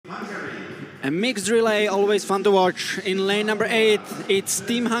A mixed relay, always fun to watch. In lane number 8, it's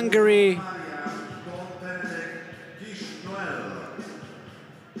Team Hungary.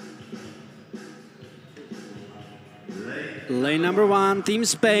 Lane number 1, Team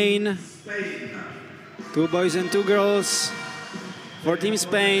Spain. 2 boys and 2 girls. For Team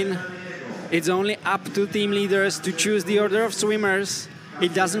Spain, it's only up to team leaders to choose the order of swimmers.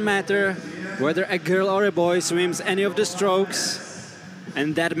 It doesn't matter whether a girl or a boy swims any of the strokes,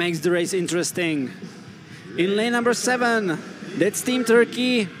 and that makes the race interesting. In lane number 7, that's Team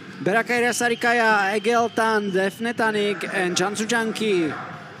Turkey, Berakaira Sarikaya, Egel Tan, Defne Tanik, and Cansu Canki.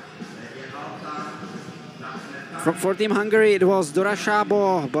 For Team Hungary, it was Dora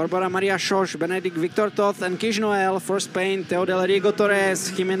Szabo, Barbara Maria Sos, Benedict Victor Toth, and Kish Noel. For Spain, Teodel Riego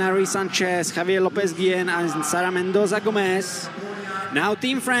Torres, Jimena Ruiz Sanchez, Javier Lopez Guillen, and Sara Mendoza Gomez. Now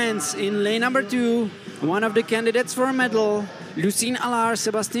Team France, in lane number 2, one of the candidates for a medal, Lucine Allard,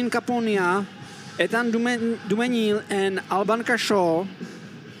 Sébastien Caponia, Ethan Dumenil, and Alban Cachot.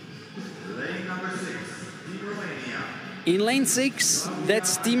 In lane 6,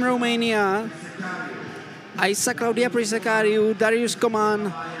 that's Team Romania, Aisa Claudia Prisecariu, Darius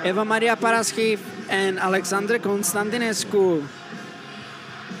Coman, Eva Maria Paraschiv, and Alexandre Constantinescu.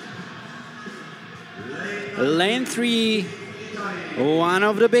 Lane 3, one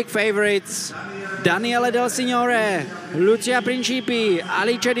of the big favorites, Daniele Del Signore, Lucia Principi,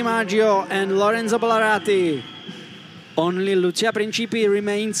 Alice Di Maggio, and Lorenzo Ballarati. Only Lucia Principi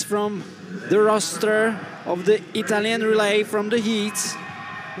remains from the roster of the Italian relay from the heats.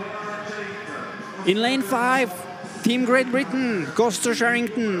 In lane 5, Team Great Britain, Costa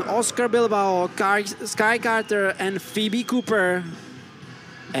Sherrington, Oscar Bilbao, Sky Carter, and Phoebe Cooper.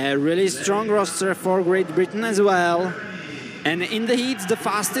 A really strong roster for Great Britain as well. And in the heats, the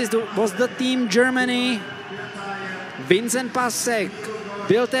fastest was the Team Germany. Vincent Pasek,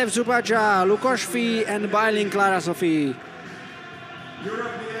 Biltev Zupacha, Lukoš Fi, and Bailin Clara Sophie.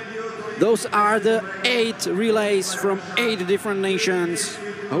 Those are the 8 relays from 8 different nations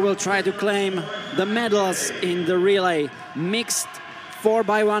who will try to claim the medals in the relay mixed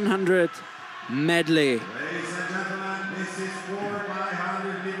 4x100 medley.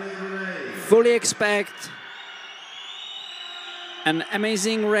 Fully expect an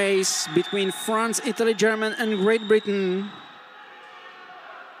amazing race between France, Italy, Germany, and Great Britain.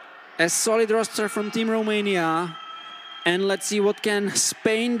 A solid roster from Team Romania. And let's see what can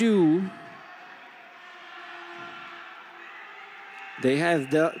Spain do. They have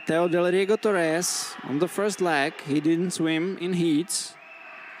Teo Del Riego Torres on the first leg. He didn't swim in heats.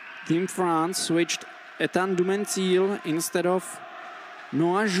 Team France switched Ethan Dumenil instead of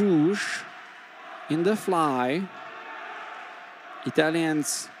Noah Jouge in the fly.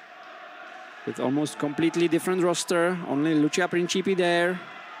 Italians with almost completely different roster. Only Lucia Principi there.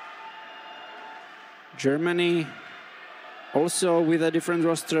 Germany also with a different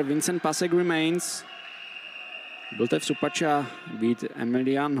roster. Vincent Pasek remains. Biltev Supacha beat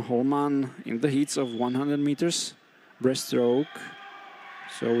Emilian Holman in the heats of 100 meters breaststroke.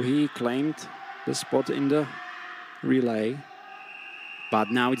 So he claimed the spot in the relay. But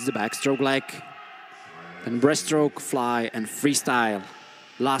now it's the backstroke leg. And breaststroke, fly, and freestyle.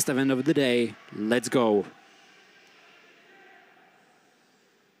 Last event of the day. Let's go.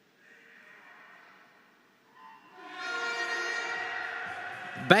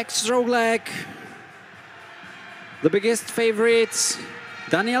 Backstroke leg. The biggest favorites,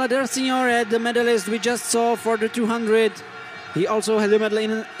 Daniele Del Signore, the medalist we just saw for the 200. He also had a medal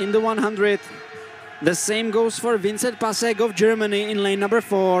in the 100. The same goes for Vincent Pasek of Germany in lane number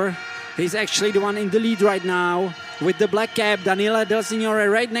 4. He's actually the one in the lead right now with the black cap. Daniele Del Signore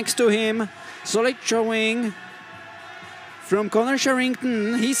right next to him. Solid showing from Conor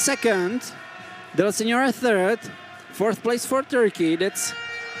Sherrington. He's second. Del Signore third. Fourth place for Turkey. That's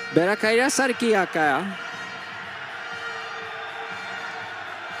Berakaira Sarikaya.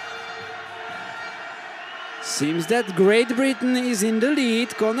 Seems that Great Britain is in the lead.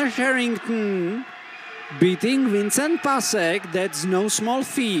 Conor Sherrington beating Vincent Pasek. That's no small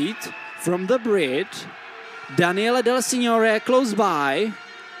feat from the Brit. Daniele Del Signore close by.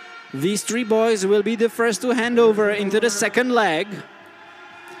 These 3 boys will be the first to hand over into the second leg.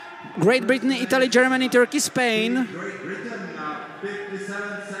 Great Britain, Italy, Germany, Turkey, Spain.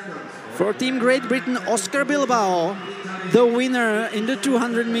 For Team Great Britain, Oscar Bilbao, the winner in the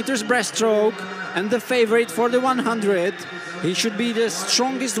 200 meters breaststroke and the favorite for the 100. He should be the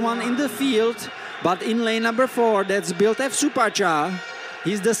strongest one in the field, but in lane number 4, that's Biltev Supacha.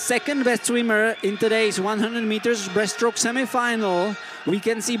 He's the second best swimmer in today's 100 meters breaststroke semi-final. We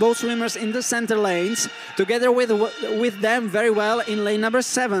can see both swimmers in the center lanes. Together with them very well in lane number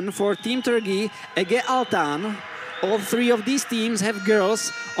 7 for Team Turkey, Ege Altan. All three of these teams have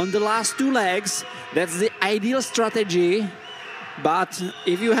girls on the last two legs. That's the ideal strategy. But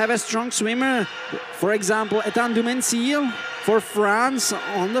if you have a strong swimmer, for example, Ethan Dumensil for France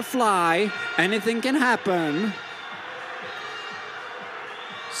on the fly, anything can happen.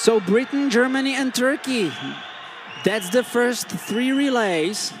 So Britain, Germany and Turkey, that's the first three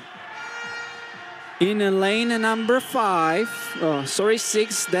relays. In lane number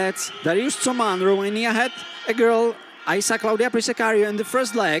 6, that's Darius Tsoman. Romania had a girl, Aisa Claudia Prisecario, in the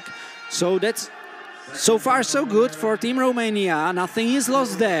first leg. So that's so far so good for Team Romania. Nothing is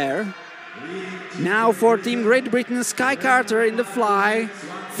lost there. Now for Team Great Britain, Sky Carter in the fly.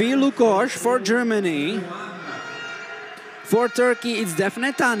 Fi Lukosh for Germany. For Turkey, it's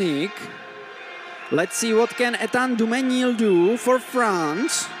Defne Tanik. Let's see what can Ethan Dumenil do for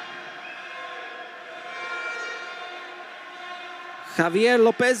France. Javier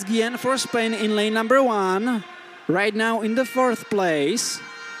Lopez Guillen for Spain in lane number 1. Right now in the 4th place.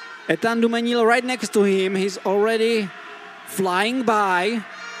 Ethan Dumenil right next to him. He's already flying by.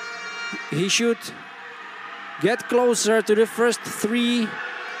 He should get closer to the first 3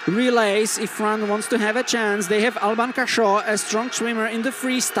 relays if France wants to have a chance. They have Alban Cachot, a strong swimmer in the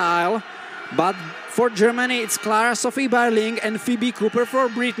freestyle. But for Germany, it's Clara Sophie Barling and Phoebe Cooper for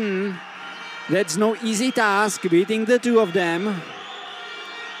Britain. That's no easy task, beating the two of them.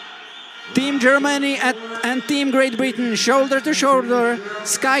 Team Germany and Team Great Britain, shoulder to shoulder,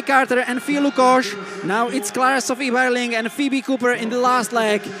 Sky Carter and Fi Lukosh. Now it's Clara Sophie Barling and Phoebe Cooper in the last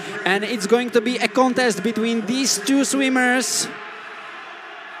leg. And it's going to be a contest between these two swimmers.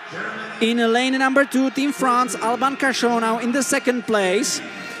 In lane number 2, Team France, Alban Cachot now in the 2nd place.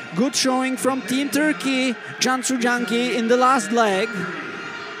 Good showing from Team Turkey, Cansu Canki in the last leg.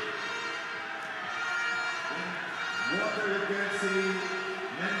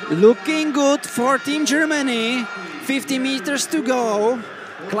 Looking good for Team Germany. 50 meters to go.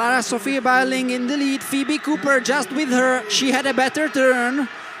 Clara Sophie Barling in the lead. Phoebe Cooper just with her. She had a better turn.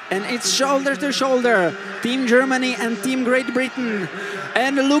 And it's shoulder to shoulder. Team Germany and Team Great Britain.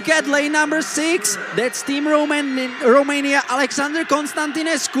 And look at lane number 6. That's Team Romania. Alexander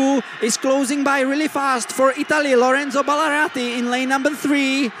Constantinescu is closing by really fast for Italy. Lorenzo Ballarati in lane number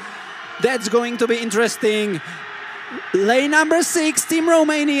 3. That's going to be interesting. Lane number 6, Team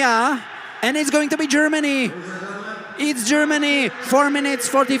Romania, and it's going to be Germany. It's Germany, 4 minutes,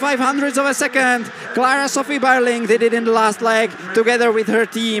 45 hundredths of a second. Clara Sophie Barling did it in the last leg, together with her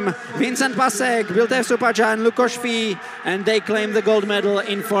team. Vincent Pasek, Biltev Supaja and Lukosh Fi, and they claim the gold medal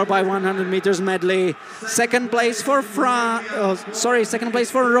in 4x100 meters medley. Second place for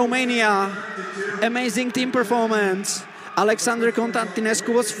Romania. Amazing team performance. Alexander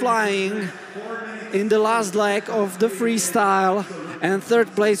Constantinescu was flying in the last leg of the freestyle, and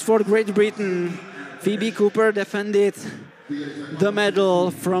 3rd place for Great Britain. Phoebe Cooper defended the medal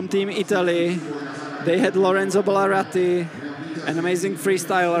from Team Italy. They had Lorenzo Ballarati, an amazing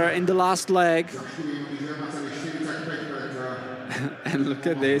freestyler, in the last leg. And look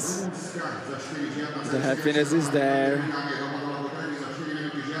at this. The happiness is there.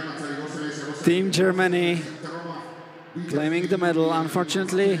 Team Germany claiming the medal.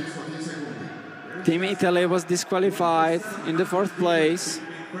 Unfortunately, Team Italy was disqualified in the 4th place,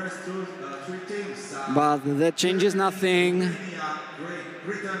 but that changes nothing.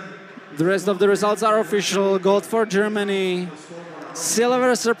 The rest of the results are official. Gold for Germany,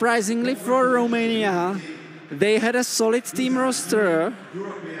 silver surprisingly for Romania. They had a solid team roster,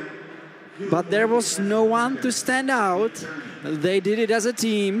 but there was no one to stand out. They did it as a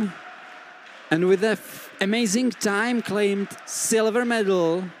team, and with an amazing time claimed silver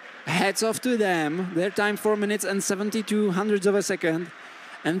medal. Hats off to them. Their time 4 minutes and 72 hundredths of a second.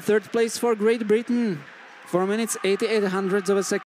 And 3rd place for Great Britain, 4 minutes 88 hundredths of a second.